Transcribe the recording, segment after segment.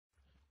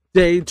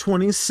Day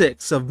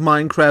 26 of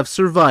Minecraft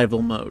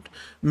Survival Mode.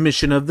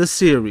 Mission of the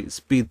series,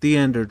 beat the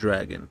Ender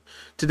Dragon.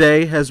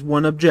 Today has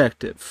one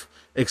objective,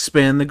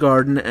 expand the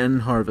garden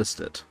and harvest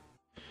it.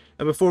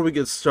 And before we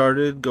get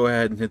started, go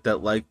ahead and hit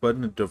that like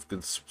button and don't forget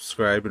to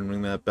subscribe and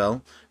ring that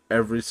bell.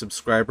 Every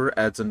subscriber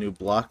adds a new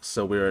block,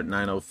 so we're at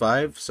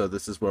 905, so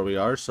this is where we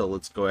are, so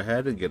let's go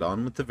ahead and get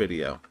on with the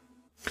video.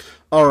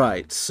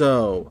 Alright,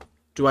 so,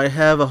 do I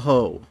have a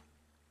hoe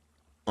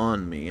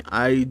on me?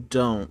 I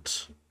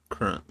don't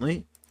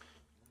currently.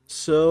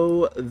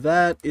 So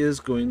that is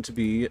going to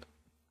be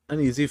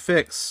an easy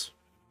fix.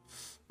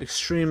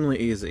 Extremely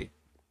easy.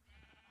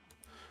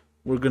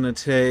 We're going to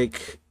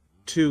take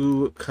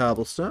 2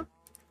 cobblestone,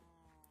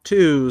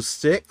 2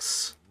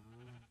 sticks,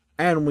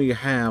 and we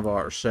have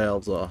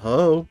ourselves a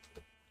hoe.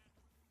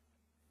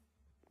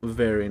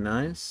 Very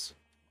nice.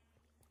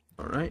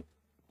 Alright.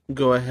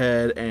 Go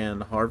ahead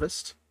and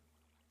harvest.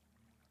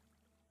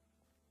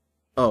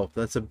 Oh,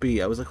 that's a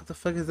bee. I was like, what the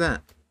fuck is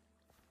that?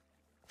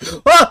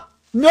 Ah!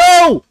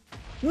 No!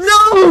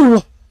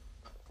 No!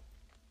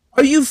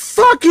 Are you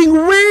fucking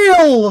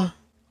real?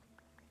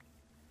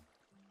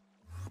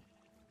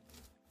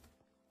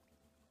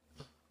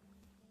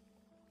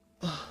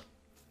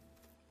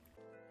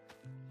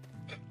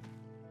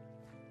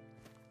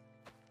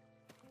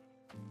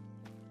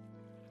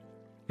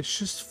 It's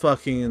just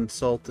fucking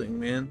insulting,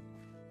 man.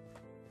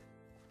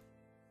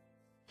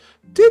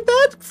 Did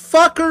that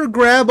fucker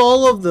grab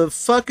all of the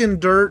fucking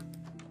dirt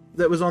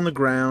that was on the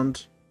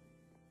ground?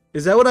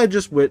 Is that what I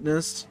just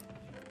witnessed?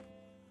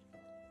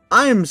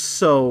 I am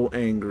so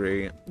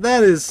angry.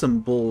 That is some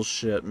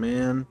bullshit,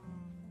 man.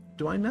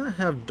 Do I not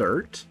have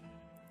dirt?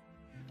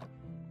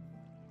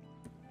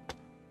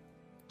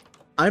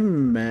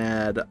 I'm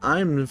mad.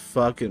 I'm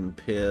fucking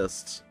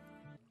pissed.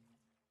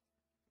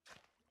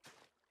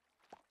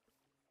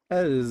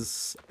 That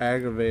is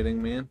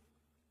aggravating, man.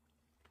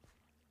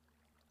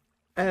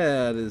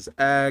 That is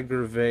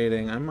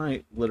aggravating. I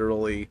might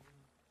literally...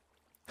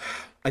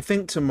 I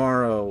think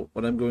tomorrow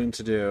what I'm going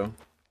to do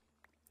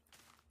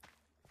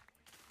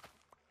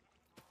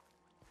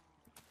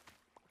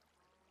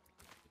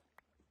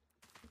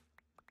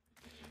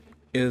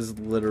is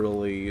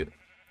literally...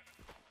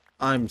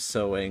 I'm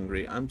so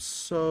angry. I'm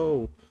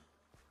so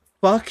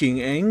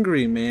fucking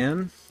angry,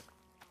 man.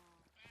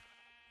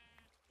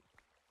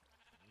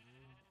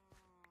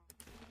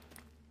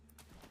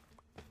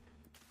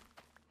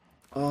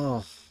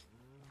 Oh,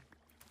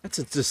 that's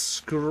a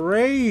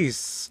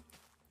disgrace.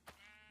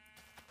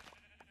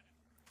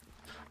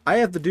 I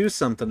have to do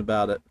something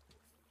about it.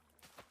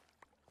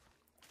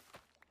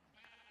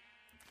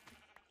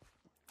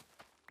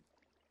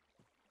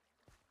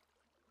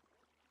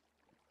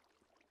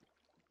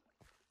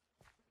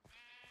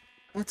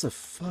 That's a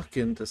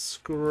fucking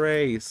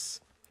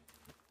disgrace.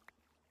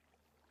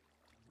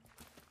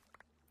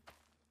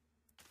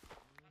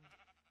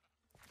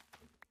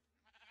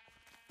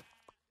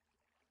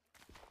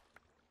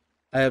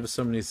 I have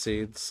so many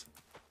seeds.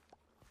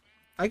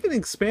 I can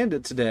expand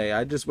it today.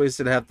 I just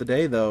wasted half the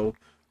day, though,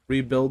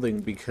 rebuilding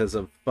because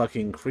of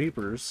fucking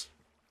creepers.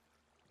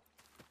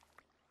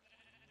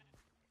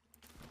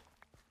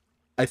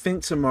 I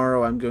think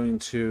tomorrow I'm going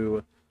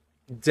to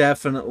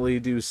definitely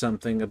do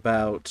something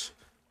about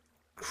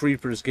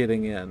creepers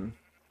getting in.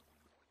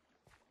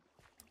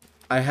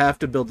 I have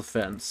to build a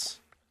fence.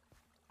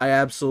 I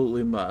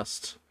absolutely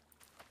must.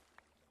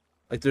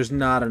 Like, there's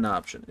not an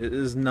option. It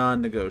is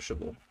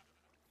non-negotiable.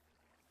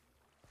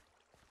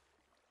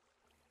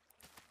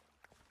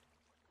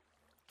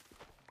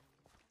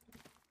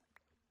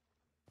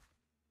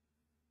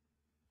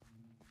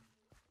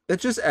 That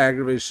just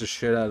aggravates the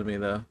shit out of me,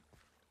 though.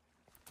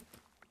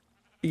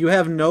 You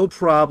have no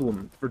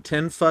problem for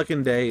 10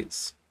 fucking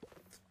days.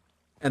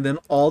 And then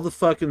all the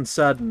fucking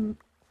sudden,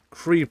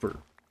 creeper,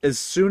 as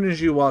soon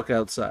as you walk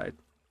outside.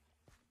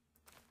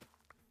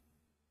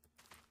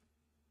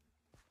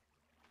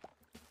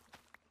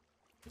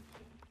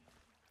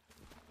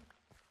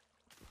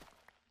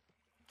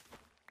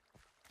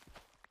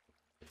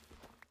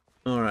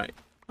 Alright,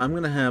 I'm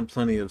gonna have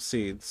plenty of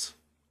seeds.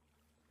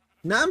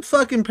 Now I'm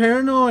fucking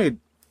paranoid.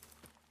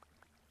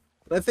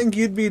 I think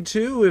you'd be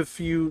too if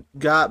you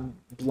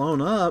got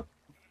blown up.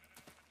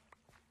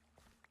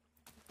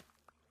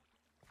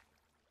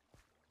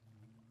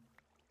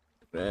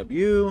 Grab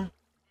you.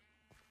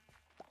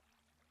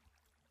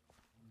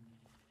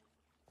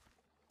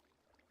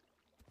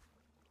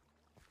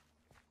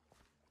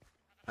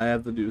 I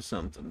have to do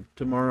something.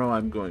 Tomorrow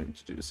I'm going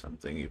to do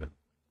something even.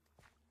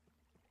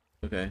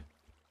 Okay.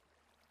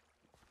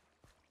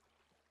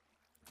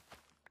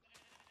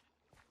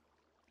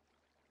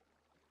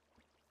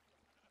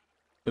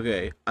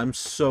 Okay, I'm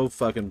so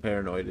fucking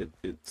paranoid,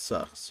 it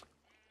sucks.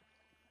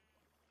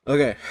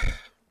 Okay.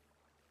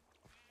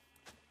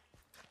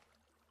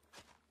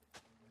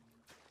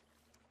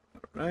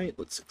 Alright,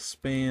 let's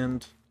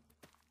expand.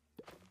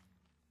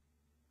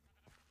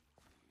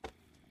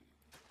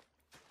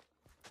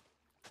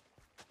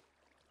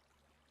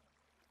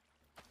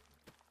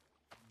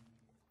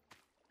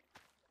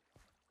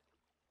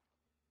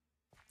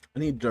 I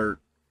need dirt.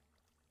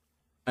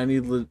 I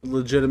need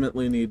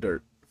legitimately need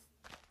dirt.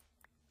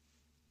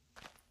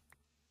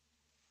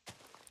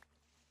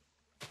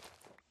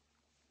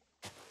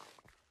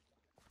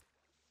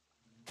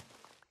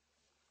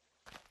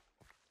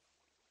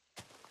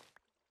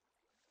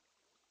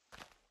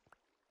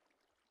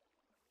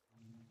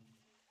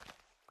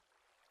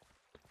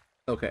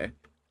 Okay.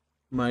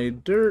 My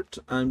dirt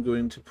I'm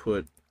going to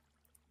put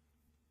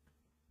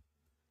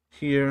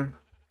here.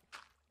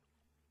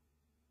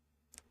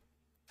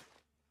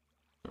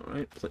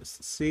 Alright, place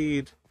the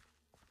seed.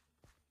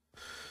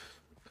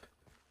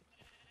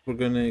 We're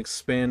going to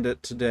expand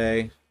it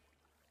today.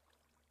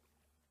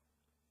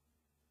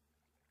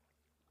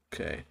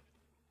 Okay.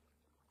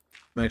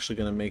 I'm actually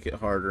going to make it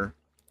harder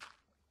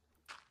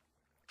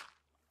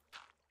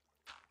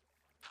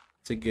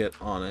to get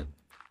on it.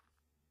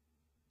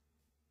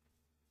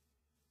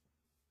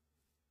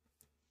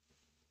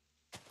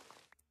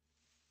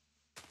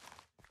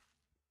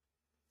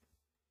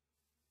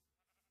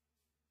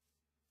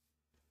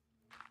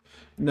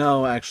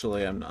 No,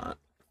 actually, I'm not.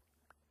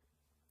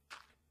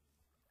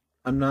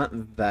 I'm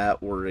not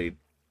that worried.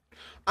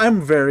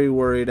 I'm very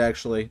worried,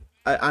 actually.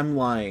 I'm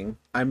lying.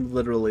 I'm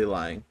literally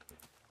lying.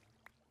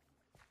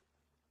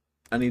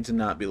 I need to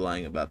not be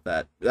lying about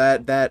that.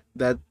 That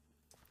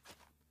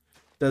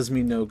does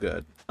me no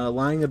good.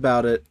 Lying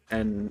about it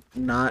and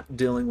not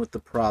dealing with the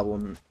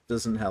problem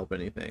doesn't help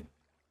anything.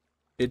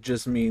 It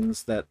just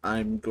means that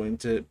I'm going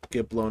to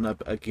get blown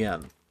up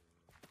again.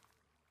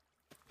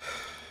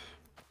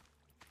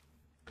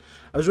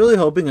 I was really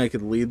hoping I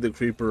could lead the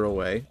creeper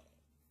away.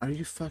 Are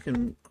you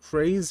fucking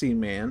crazy,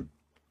 man?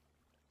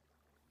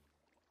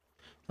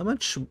 How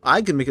much?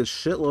 I can make a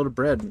shitload of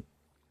bread. I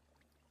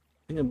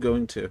think I'm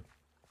going to.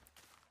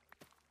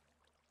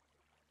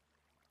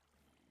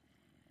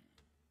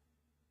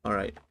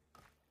 Alright.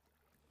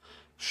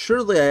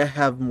 Surely I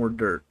have more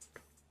dirt.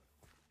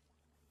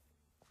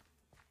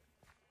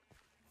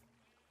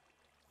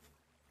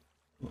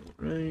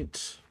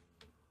 Alright.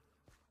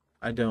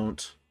 I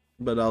don't.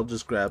 But I'll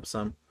just grab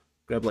some.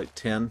 Grab like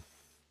 10.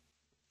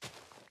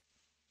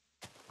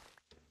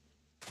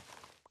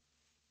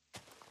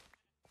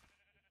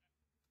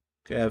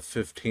 Okay, I have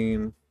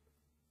 15.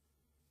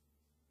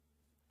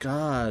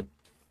 God.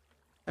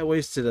 I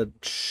wasted a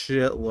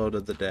shitload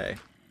of the day.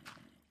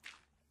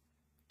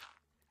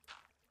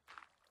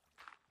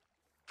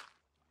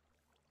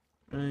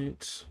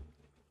 Right.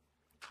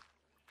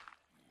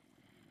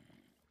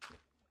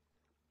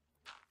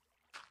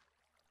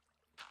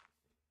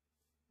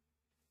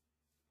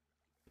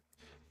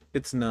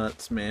 It's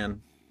nuts,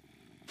 man.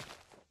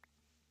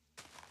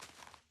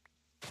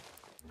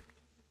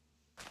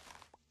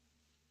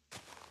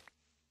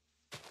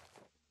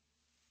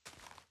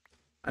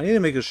 I need to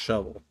make a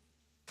shovel.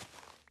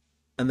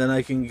 And then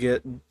I can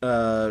get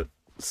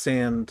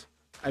sand.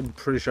 I'm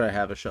pretty sure I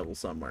have a shovel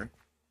somewhere.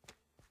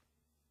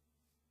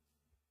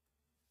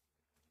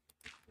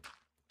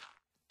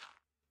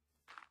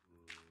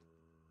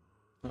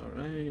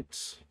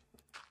 Alright.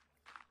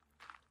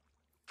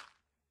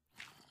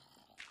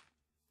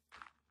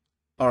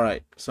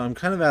 Alright, so I'm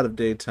kind of out of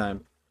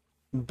daytime.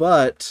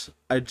 But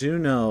I do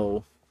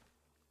know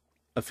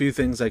a few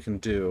things I can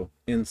do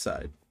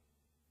inside.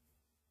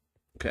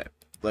 Okay,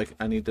 like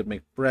I need to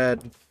make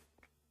bread,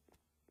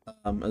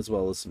 as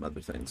well as some other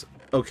things.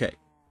 Okay,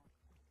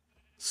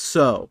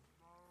 so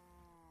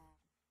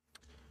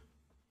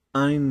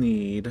I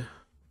need...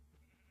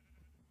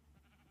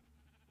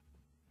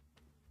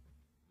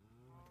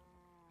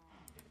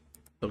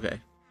 Okay.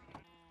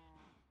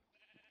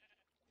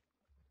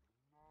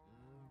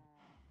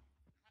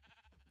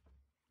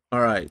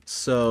 Alright,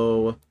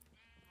 so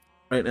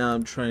right now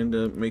I'm trying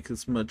to make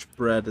as much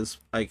bread as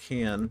I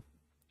can.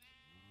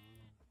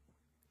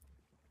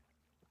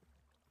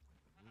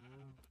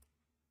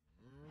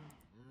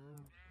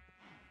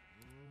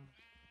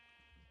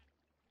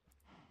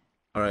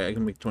 Alright, I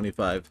can make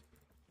 25.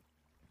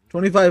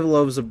 25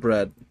 loaves of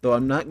bread, though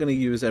I'm not going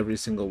to use every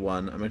single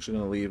one. I'm actually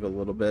going to leave a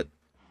little bit,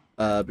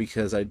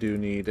 because I do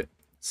need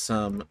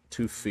some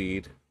to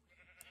feed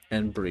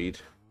and breed.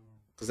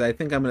 Because I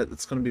think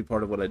it's going to be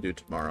part of what I do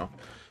tomorrow,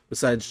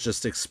 besides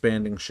just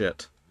expanding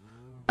shit.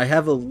 I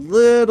have a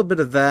little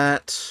bit of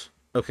that.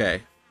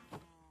 Okay.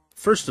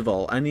 First of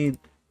all, I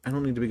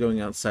don't need to be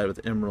going outside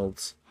with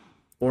emeralds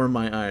or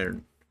my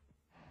iron.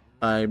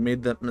 I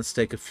made that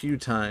mistake a few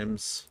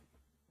times,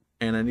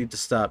 and I need to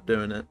stop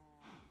doing it.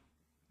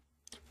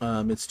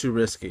 It's too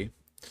risky.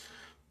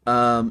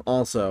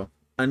 Also,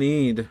 I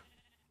need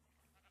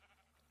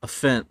a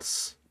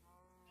fence.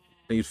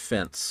 I need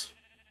fence.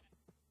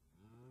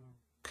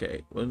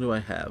 Okay, what do I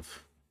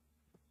have?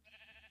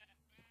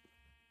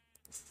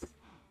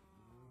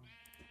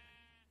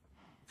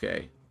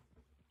 Okay.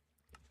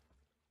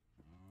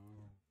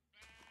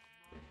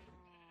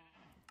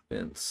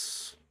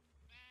 Fence.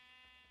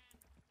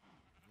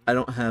 I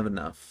don't have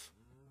enough.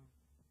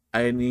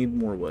 I need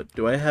more wood.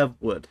 Do I have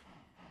wood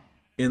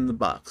in the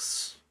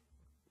box?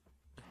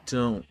 I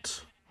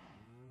don't.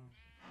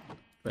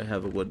 Do I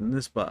have a wood in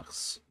this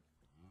box?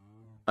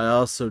 I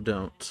also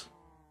don't.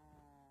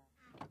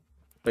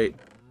 Wait,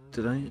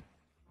 Did I?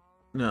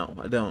 No,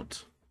 I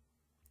don't.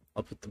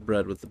 I'll put the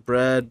bread with the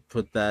bread,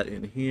 put that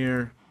in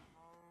here,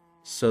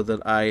 so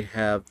that I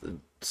have the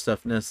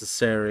stuff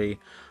necessary.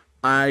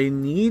 I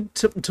need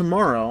to,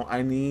 tomorrow,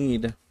 I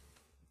need,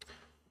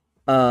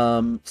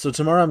 so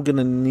tomorrow I'm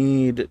gonna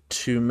need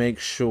to make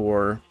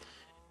sure,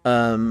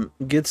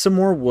 get some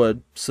more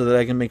wood so that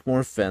I can make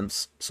more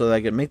fence, so that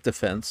I can make the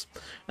fence,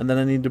 and then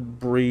I need to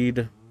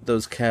breed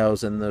those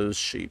cows and those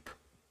sheep.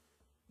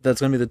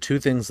 That's gonna be the two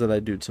things that I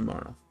do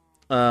tomorrow.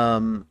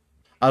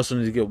 I also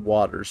need to get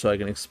water so I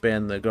can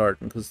expand the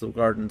garden, because the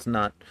garden's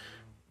not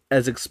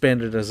as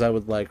expanded as I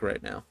would like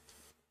right now.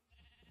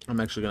 I'm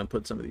actually gonna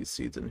put some of these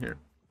seeds in here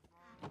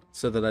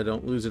so that I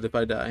don't lose it if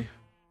I die.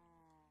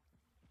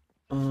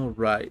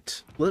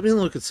 Alright, let me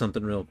look at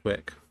something real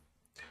quick.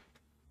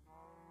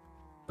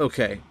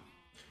 Okay,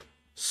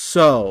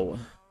 so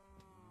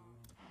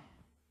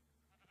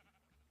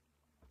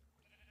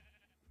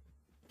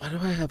why do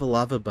I have a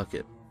lava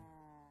bucket?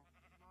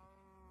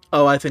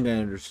 Oh, I think I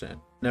understand.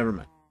 Never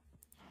mind.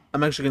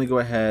 I'm actually going to go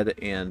ahead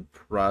and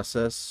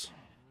process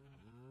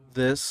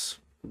this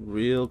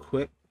real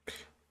quick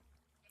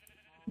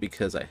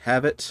because I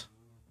have it.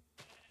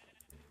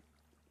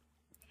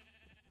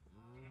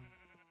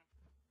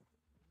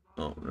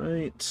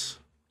 Alright.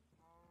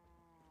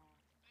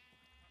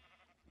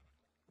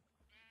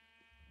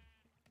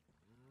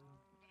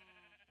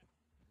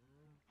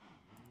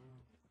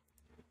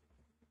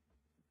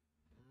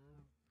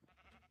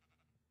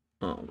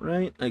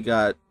 Alright, I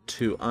got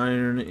 2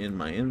 iron in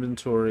my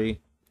inventory.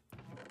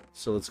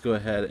 So let's go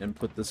ahead and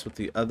put this with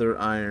the other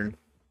iron.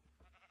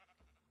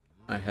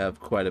 I have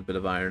quite a bit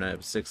of iron. I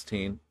have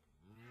 16.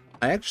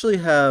 I actually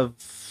have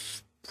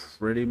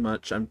pretty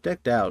much... I'm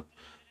decked out.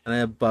 And I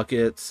have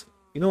buckets.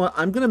 You know what?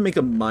 I'm going to make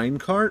a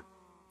minecart.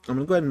 I'm going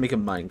to go ahead and make a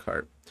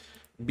minecart.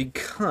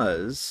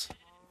 Because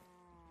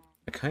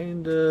I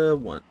kind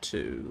of want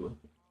to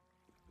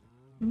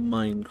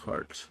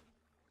minecart.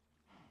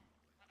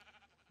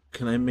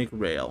 Can I make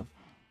rail?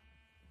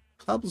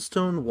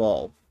 Cobblestone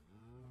wall.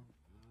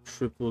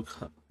 Triple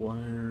cut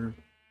wire.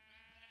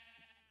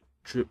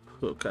 Drip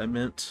hook, I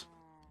meant.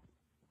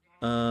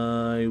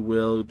 I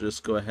will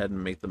just go ahead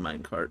and make the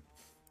minecart.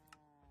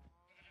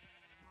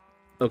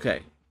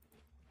 Okay.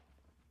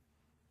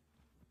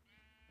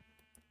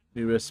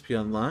 New recipe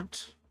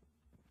unlocked.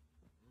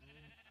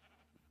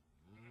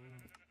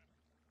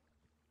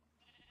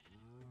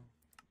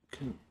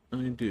 Can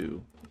I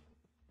do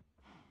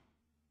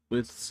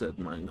with said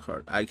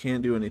minecart? I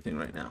can't do anything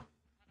right now.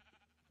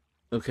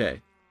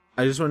 Okay.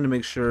 I just wanted to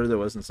make sure there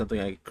wasn't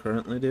something I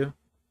currently do.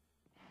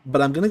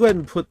 But I'm going to go ahead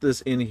and put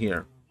this in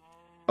here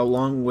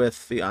along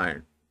with the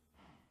iron.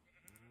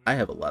 I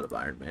have a lot of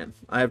iron, man.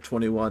 I have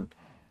 21.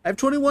 I have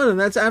 21, and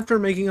that's after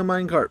making a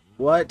minecart.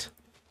 What?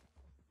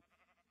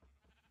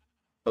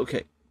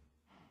 Okay.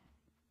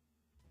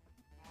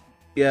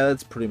 Yeah,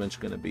 that's pretty much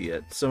going to be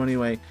it. So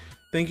anyway,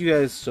 thank you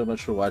guys so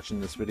much for watching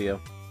this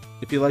video.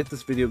 If you like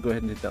this video, go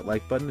ahead and hit that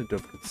like button, and don't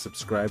forget to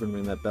subscribe and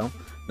ring that bell.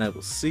 And I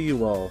will see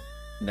you all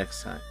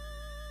next time.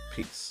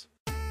 Peace.